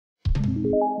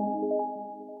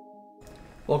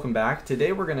Welcome back.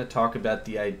 Today we're going to talk about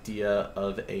the idea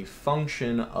of a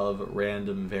function of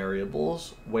random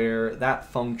variables where that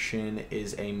function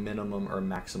is a minimum or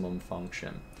maximum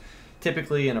function.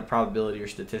 Typically in a probability or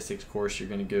statistics course you're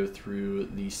going to go through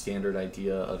the standard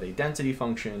idea of a density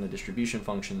function, a distribution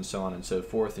function, so on and so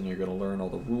forth, and you're going to learn all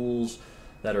the rules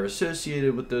that are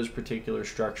associated with those particular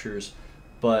structures.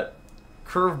 But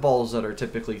curveballs that are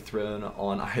typically thrown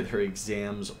on either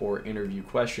exams or interview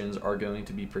questions are going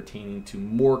to be pertaining to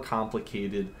more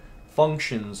complicated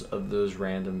functions of those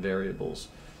random variables.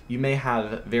 You may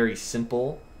have very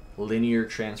simple linear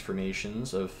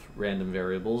transformations of random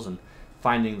variables, and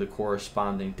finding the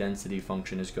corresponding density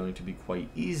function is going to be quite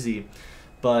easy.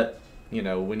 But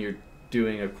when you're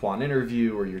doing a quant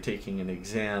interview or you're taking an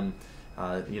exam,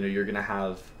 you're going to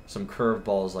have some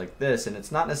curveballs like this, and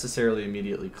it's not necessarily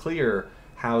immediately clear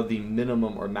how the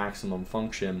minimum or maximum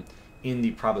function in the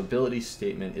probability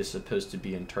statement is supposed to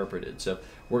be interpreted. So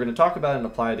we're going to talk about an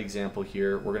applied example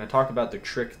here. We're going to talk about the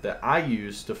trick that I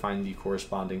use to find the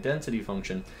corresponding density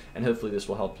function, and hopefully this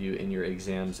will help you in your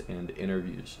exams and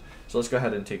interviews. So let's go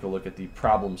ahead and take a look at the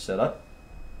problem setup.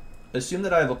 Assume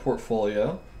that I have a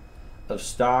portfolio of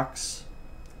stocks,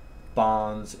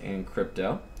 bonds, and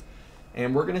crypto,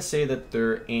 and we're going to say that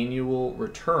their annual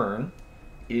return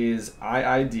is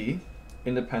IID,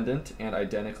 independent and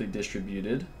identically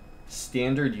distributed,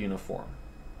 standard uniform.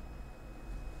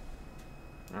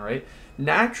 All right.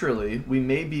 Naturally, we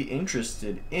may be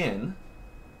interested in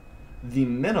the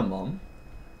minimum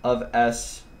of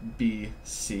S, B,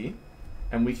 C,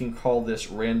 and we can call this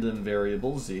random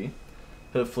variable Z.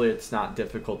 Hopefully it's not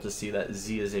difficult to see that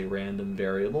Z is a random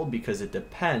variable because it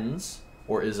depends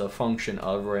or is a function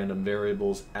of random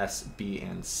variables S, B,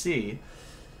 and C.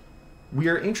 We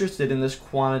are interested in this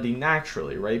quantity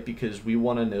naturally, right? Because we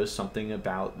want to know something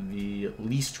about the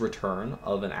least return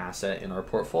of an asset in our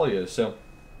portfolio. So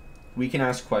we can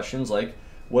ask questions like,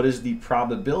 what is the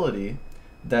probability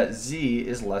that Z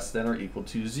is less than or equal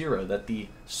to 0? That the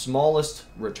smallest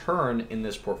return in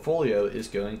this portfolio is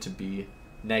going to be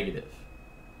negative,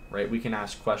 right? We can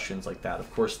ask questions like that.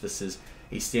 Of course, this is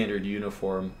a standard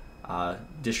uniform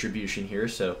distribution here,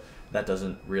 so that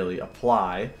doesn't really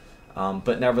apply.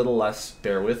 But nevertheless,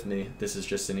 bear with me, this is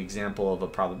just an example of a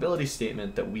probability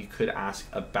statement that we could ask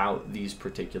about these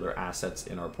particular assets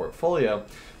in our portfolio.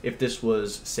 If this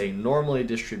was, say, normally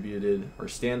distributed or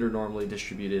standard normally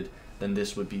distributed, then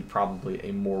this would be probably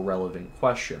a more relevant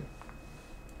question.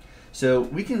 So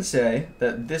we can say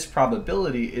that this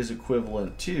probability is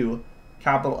equivalent to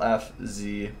capital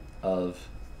FZ of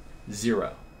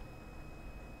 0.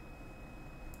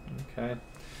 Okay.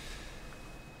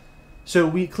 So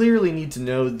we clearly need to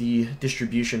know the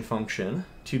distribution function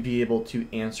to be able to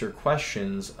answer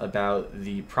questions about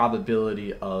the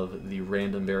probability of the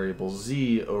random variable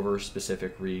Z over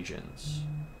specific regions.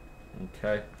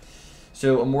 Okay.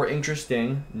 So a more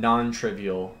interesting,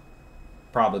 non-trivial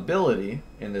probability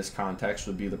in this context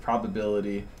would be the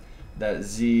probability that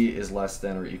Z is less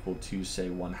than or equal to, say,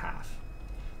 1/2.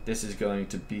 This is going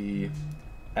to be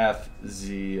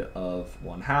FZ of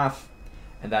 1/2.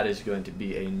 And that is going to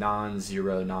be a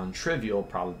non-zero, non-trivial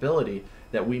probability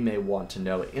that we may want to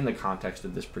know in the context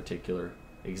of this particular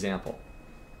example.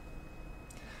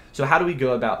 So how do we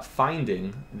go about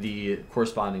finding the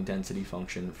corresponding density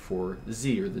function for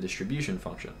Z, or the distribution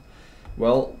function?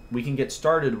 Well, we can get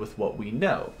started with what we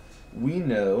know. We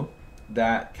know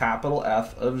that capital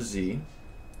F of Z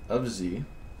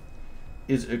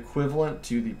is equivalent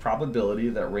to the probability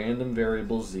that random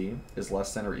variable Z is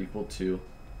less than or equal to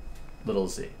little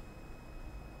z.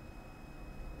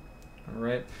 All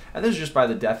right, and this is just by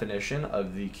the definition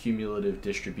of the cumulative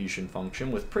distribution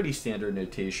function with pretty standard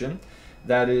notation.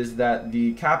 That is that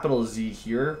the capital Z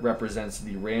here represents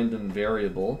the random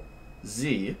variable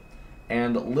Z,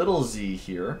 and little z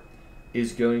here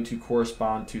is going to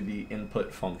correspond to the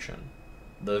input function,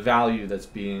 the value that's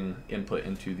being input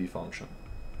into the function.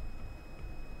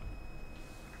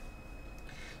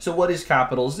 So what is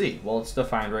capital Z? Well, it's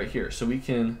defined right here. So we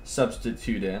can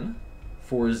substitute in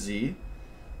for Z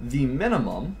the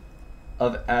minimum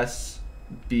of S,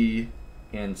 B,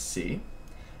 and C,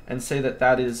 and say that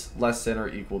that is less than or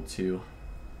equal to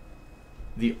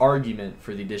the argument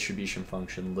for the distribution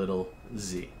function little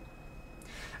z.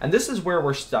 And this is where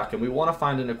we're stuck, and we want to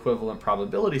find an equivalent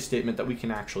probability statement that we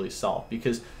can actually solve,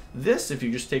 because this, if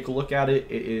you just take a look at it,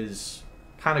 it is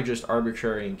kind of just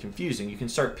arbitrary and confusing. You can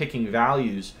start picking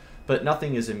values, but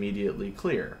nothing is immediately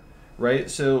clear,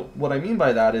 right? So what I mean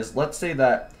by that is, let's say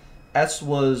that S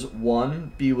was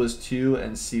 1, B was 2,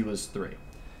 and C was 3.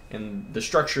 In the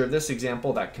structure of this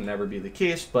example, that can never be the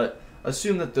case, but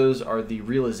assume that those are the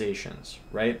realizations,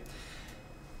 right?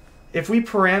 If we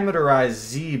parameterize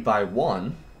z by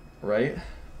 1, right,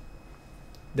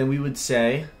 then we would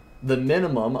say the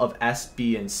minimum of S,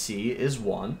 B, and C is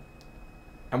 1,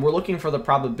 and we're looking for the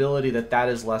probability that that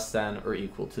is less than or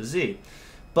equal to z.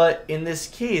 But in this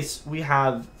case, we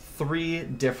have 3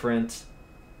 different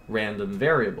random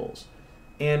variables,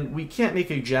 and we can't make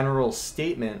a general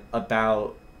statement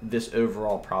about this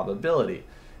overall probability.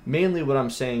 Mainly what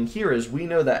I'm saying here is we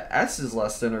know that S is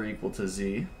less than or equal to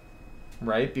z,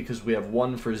 right, because we have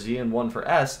 1 for z and 1 for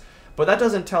S, but that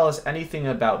doesn't tell us anything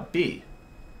about B.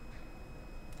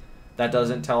 That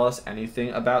doesn't tell us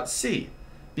anything about C,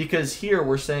 because here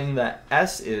we're saying that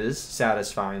S is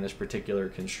satisfying this particular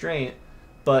constraint,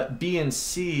 but B and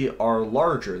C are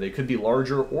larger. They could be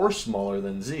larger or smaller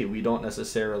than Z. We don't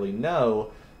necessarily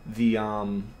know the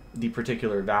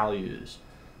particular values.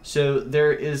 So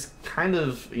there is kind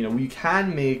of, we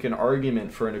can make an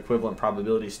argument for an equivalent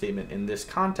probability statement in this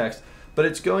context, but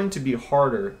it's going to be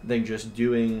harder than just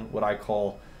doing what I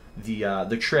call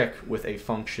the trick with a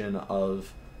function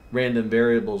of random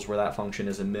variables where that function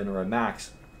is a min or a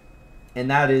max. And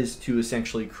that is to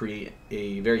essentially create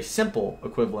a very simple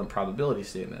equivalent probability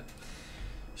statement.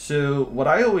 So what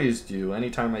I always do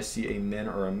anytime I see a min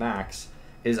or a max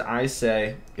is I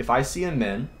say, if I see a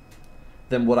min,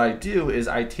 then what I do is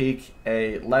I take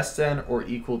a less than or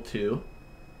equal to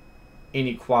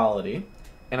inequality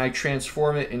and I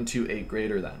transform it into a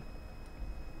greater than.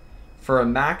 For a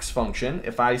max function,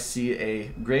 if I see a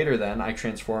greater than, I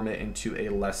transform it into a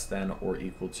less than or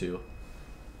equal to.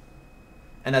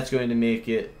 And that's going to make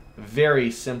it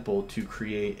very simple to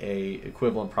create a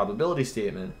equivalent probability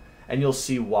statement, and you'll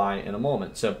see why in a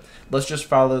moment. So let's just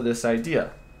follow this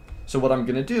idea. So what I'm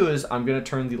going to do is I'm going to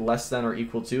turn the less than or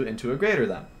equal to into a greater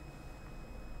than.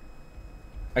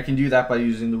 I can do that by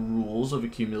using the rules of a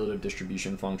cumulative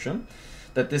distribution function,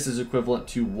 that this is equivalent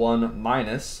to 1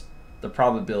 minus the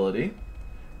probability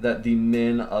that the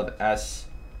min of S,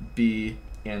 B,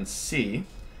 and C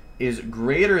is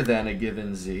greater than a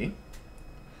given Z.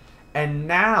 And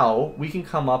now we can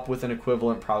come up with an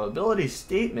equivalent probability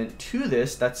statement to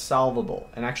this that's solvable,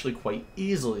 and actually quite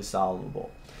easily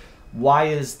solvable. Why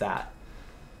is that?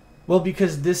 Well,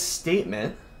 because this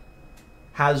statement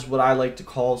has what I like to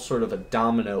call sort of a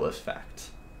domino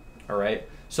effect. All right,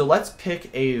 so let's pick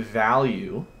a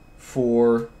value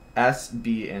for S,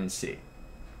 B, and C.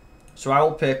 So I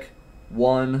will pick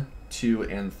 1, 2,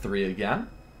 and 3 again.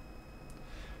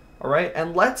 All right,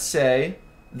 and let's say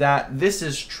that this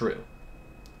is true.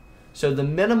 So the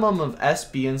minimum of S,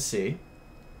 B, and C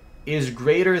is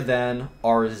greater than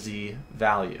our Z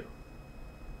value.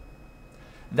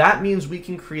 That means we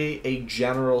can create a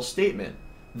general statement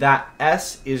that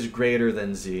S is greater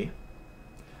than Z,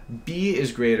 B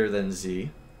is greater than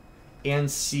Z,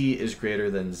 and C is greater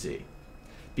than Z.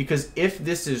 Because if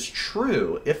this is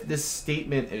true, if this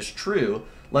statement is true,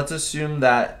 let's assume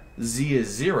that Z is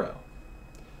 0.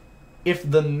 If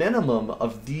the minimum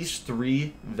of these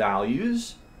 3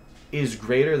 values is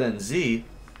greater than Z,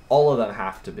 all of them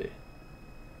have to be.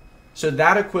 So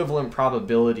that equivalent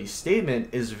probability statement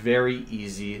is very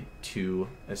easy to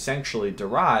essentially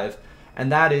derive,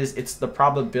 and that is it's the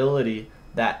probability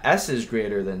that S is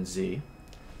greater than Z,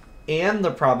 and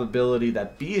the probability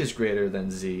that B is greater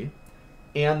than Z,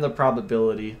 and the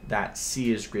probability that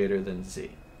C is greater than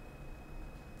Z.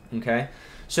 Okay?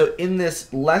 So in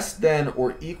this less than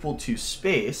or equal to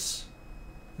space,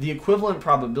 the equivalent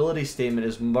probability statement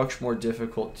is much more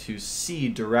difficult to see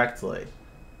directly,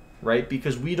 right?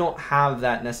 Because we don't have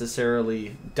that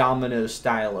necessarily domino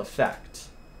style effect,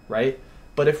 right?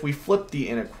 But if we flip the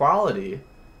inequality,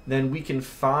 then we can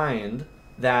find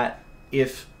that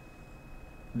if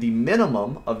the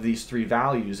minimum of these 3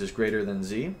 values is greater than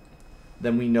Z,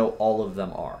 then we know all of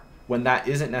them are. When that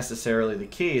isn't necessarily the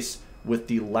case with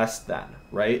the less than,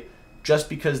 right? Just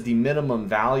because the minimum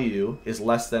value is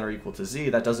less than or equal to Z,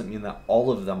 that doesn't mean that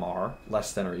all of them are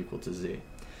less than or equal to Z.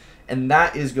 And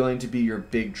that is going to be your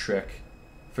big trick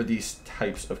for these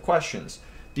types of questions,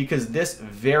 because this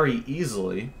very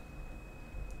easily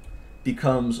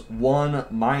becomes 1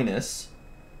 minus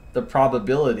the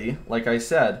probability, like I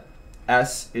said,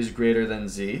 S is greater than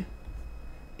Z,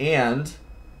 and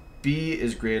B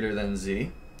is greater than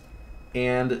Z,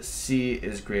 and C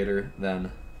is greater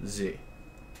than Z.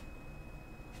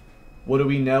 What do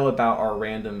we know about our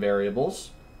random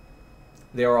variables?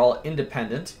 They are all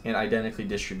independent and identically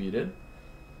distributed.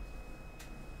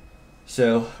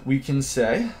 So we can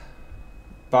say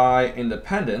by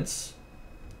independence,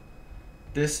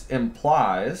 this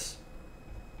implies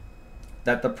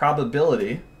that the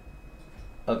probability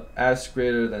of S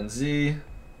greater than Z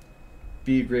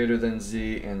b greater than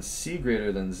z, and c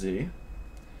greater than z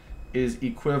is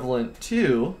equivalent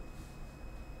to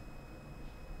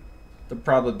the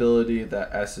probability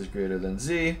that s is greater than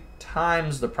z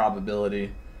times the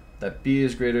probability that b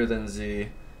is greater than z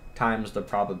times the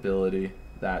probability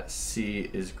that c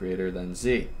is greater than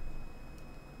z.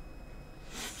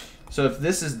 So if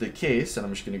this is the case, and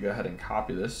I'm just going to go ahead and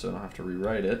copy this so I don't have to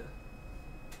rewrite it,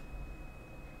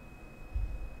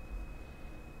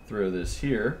 throw this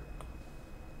here,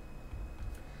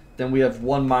 then we have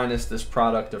 1 minus this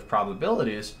product of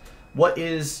probabilities. What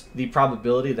is the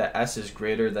probability that s is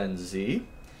greater than z?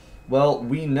 Well,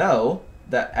 we know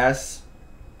that s,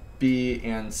 b,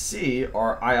 and c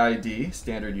are IID,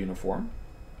 standard uniform,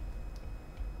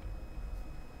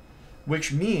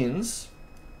 which means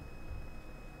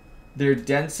their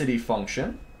density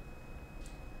function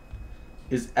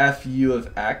is fu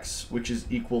of x, which is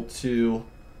equal to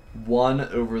 1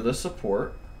 over the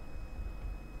support,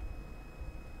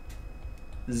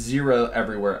 0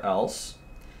 everywhere else,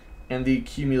 and the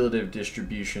cumulative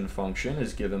distribution function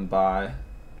is given by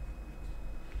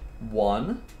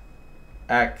 1,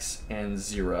 x, and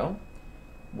 0,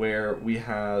 where we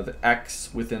have x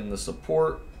within the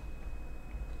support,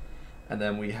 and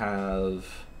then we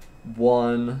have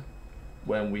 1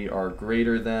 when we are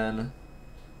greater than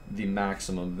the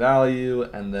maximum value,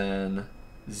 and then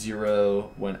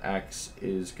 0 when x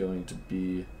is going to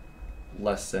be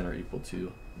less than or equal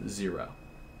to 0.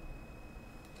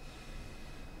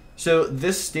 So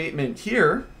this statement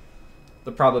here,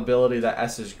 the probability that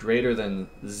s is greater than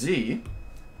z,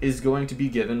 is going to be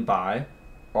given by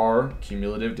our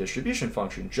cumulative distribution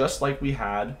function, just like we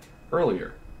had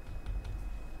earlier,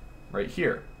 right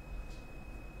here.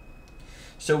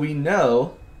 So we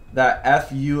know that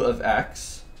fu of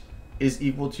x is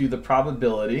equal to the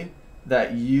probability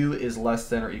that u is less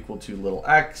than or equal to little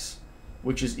x,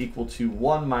 which is equal to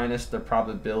 1 minus the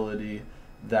probability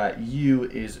that u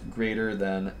is greater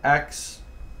than x.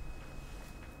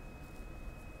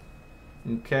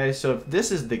 Okay, so if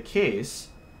this is the case,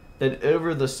 then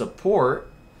over the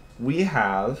support, we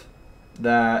have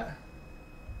that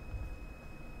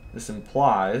this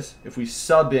implies if we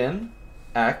sub in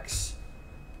x,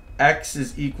 x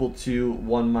is equal to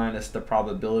 1 minus the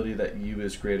probability that u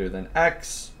is greater than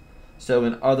x. So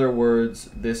in other words,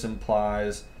 this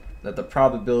implies that the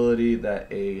probability that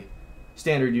a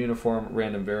standard uniform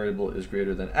random variable is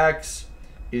greater than x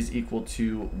is equal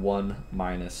to 1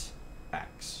 minus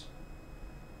x.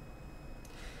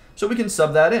 So we can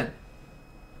sub that in.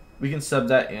 We can sub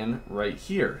that in right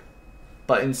here.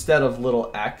 But instead of little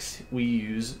x, we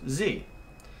use z.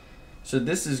 So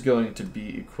this is going to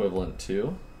be equivalent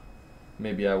to,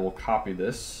 maybe I will copy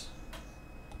this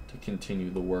to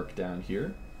continue the work down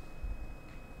here.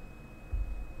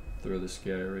 Throw this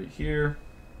guy right here.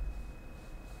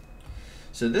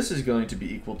 So this is going to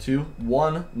be equal to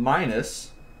 1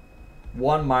 minus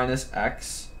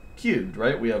x cubed,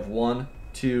 right? We have 1,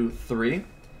 2, 3.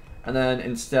 And then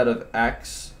instead of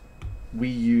x, we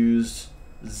use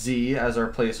z as our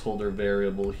placeholder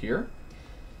variable here.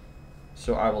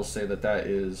 So I will say that that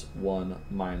is 1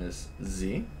 minus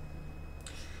z.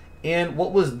 And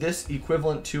what was this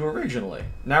equivalent to originally?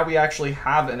 Now we actually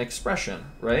have an expression,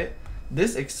 right?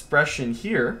 This expression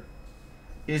here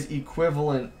is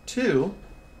equivalent to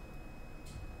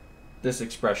this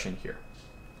expression here.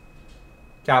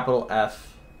 Capital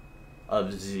F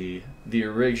of z, the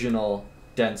original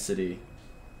density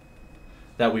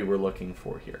that we were looking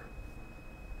for here.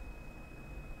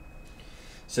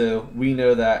 So we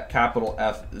know that capital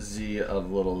Fz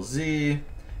of little z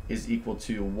is equal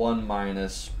to 1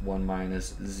 minus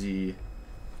z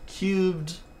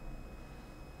cubed.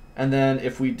 And then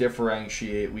if we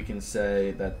differentiate, we can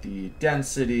say that the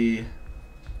density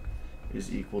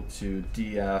is equal to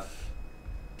df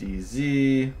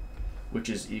dz, which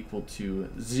is equal to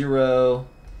 0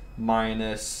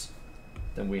 minus,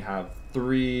 then we have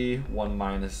 1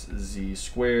 minus z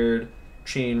squared,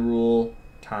 chain rule,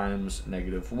 times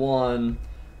 -1,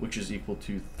 which is equal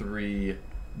to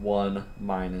 1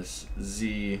 minus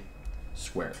z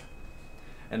squared.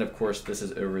 And of course, this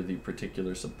is over the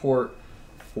particular support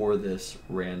for this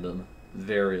random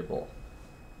variable.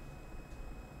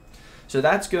 So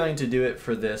that's going to do it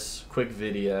for this quick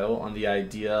video on the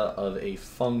idea of a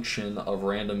function of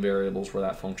random variables where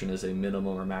that function is a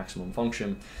minimum or maximum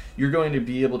function. You're going to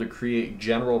be able to create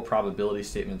general probability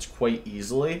statements quite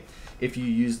easily if you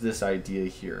use this idea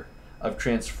here of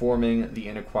transforming the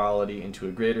inequality into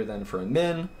a greater than for a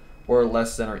min or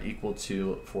less than or equal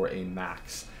to for a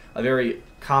max. A very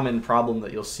common problem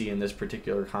that you'll see in this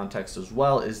particular context as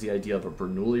well is the idea of a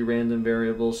Bernoulli random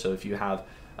variable. So if you have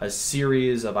a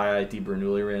series of IID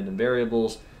Bernoulli random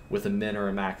variables with a min or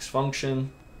a max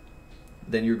function,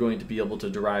 then you're going to be able to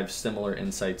derive similar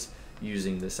insights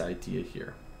using this idea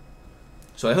here.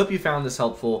 So I hope you found this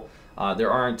helpful.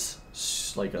 There aren't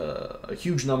like a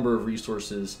huge number of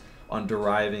resources on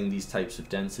deriving these types of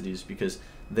densities because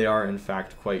they are in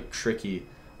fact quite tricky.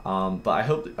 But I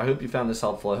hope you found this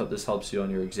helpful. I hope this helps you on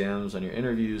your exams, on your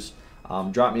interviews.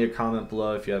 Drop me a comment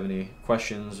below if you have any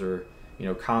questions or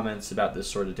comments about this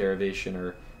sort of derivation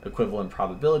or equivalent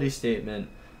probability statement.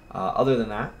 Other than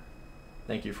that,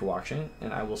 thank you for watching,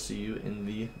 and I will see you in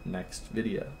the next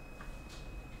video.